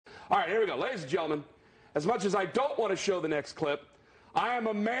All right, here we go. Ladies and gentlemen, as much as I don't want to show the next clip, I am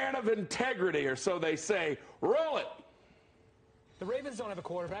a man of integrity, or so they say. Roll it. The Ravens don't have a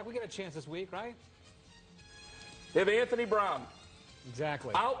quarterback. We get a chance this week, right? They have Anthony Brown.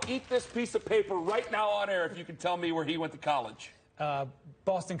 Exactly. I'll eat this piece of paper right now on air if you can tell me where he went to college.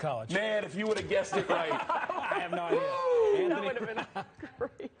 Boston College. Man, if you would have guessed it right. I have no idea. That would have been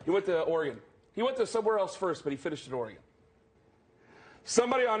great. He went to Oregon. He went to somewhere else first, but he finished at Oregon.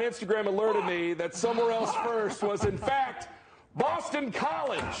 Somebody on Instagram alerted me that somewhere else first was, in fact, Boston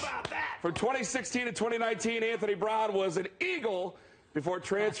College. How about that? From 2016 to 2019, Anthony Brown was an Eagle before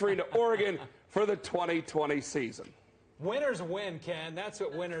transferring to Oregon for the 2020 season. Winners win, Ken. That's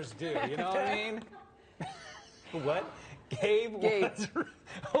what winners do. You know what I mean? What? Gabe?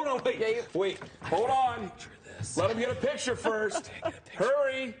 Hold on, wait. Gabe. Wait, hold on. Let him get a picture first.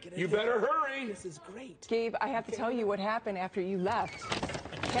 Hurry. You better hurry. This is great. Gabe, I have to tell you what happened after you left.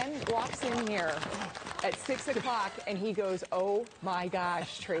 Ken walks in here at 6 o'clock, and he goes, "Oh, my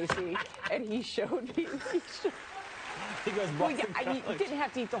gosh, Tracy." And he showed me. He goes, Well, yeah, you didn't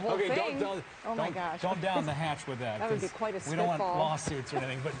have to eat the whole thing. Oh, my gosh. Don't down the hatch with that. That would be quite a We don't want spitball. lawsuits or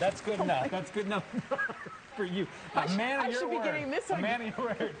anything, but that's good enough. That's good enough for you. A man of I your should be word. getting this A one. man of your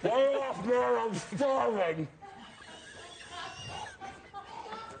word. Lay off, man. I'm starving.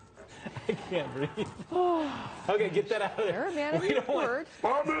 I can't breathe. Okay, get that out of there. You're a man of your word.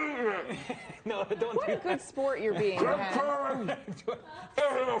 I'm eating it. No, don't What do a that. good sport you're being, I'm Ken. trying.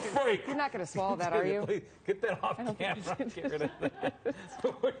 You're a freak. You're not going to swallow that, are you? Please, get that off camera. Get rid of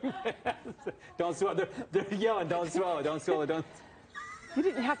that. Don't swallow. They're yelling. Don't swallow. Don't swallow. Don't. You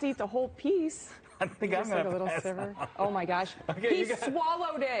didn't have to eat the whole piece. I think I'm Just like gonna a little pass siver. out. Oh my gosh. Okay, He you got-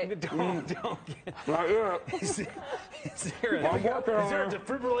 swallowed it. Don't. Not yet. Is there I'm working on a it.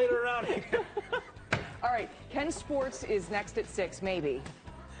 defibrillator around here? All right, Ken Sports is next at 6, maybe.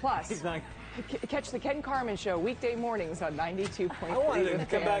 Plus, He's not. catch the Ken Carman Show weekday mornings on 92.3. I wanted him The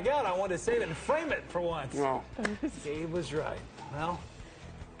to come Fan. back out. I wanted to say it and frame it for once. No. Gabe was right. Well,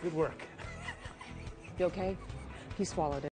 good work. You okay? He swallowed it.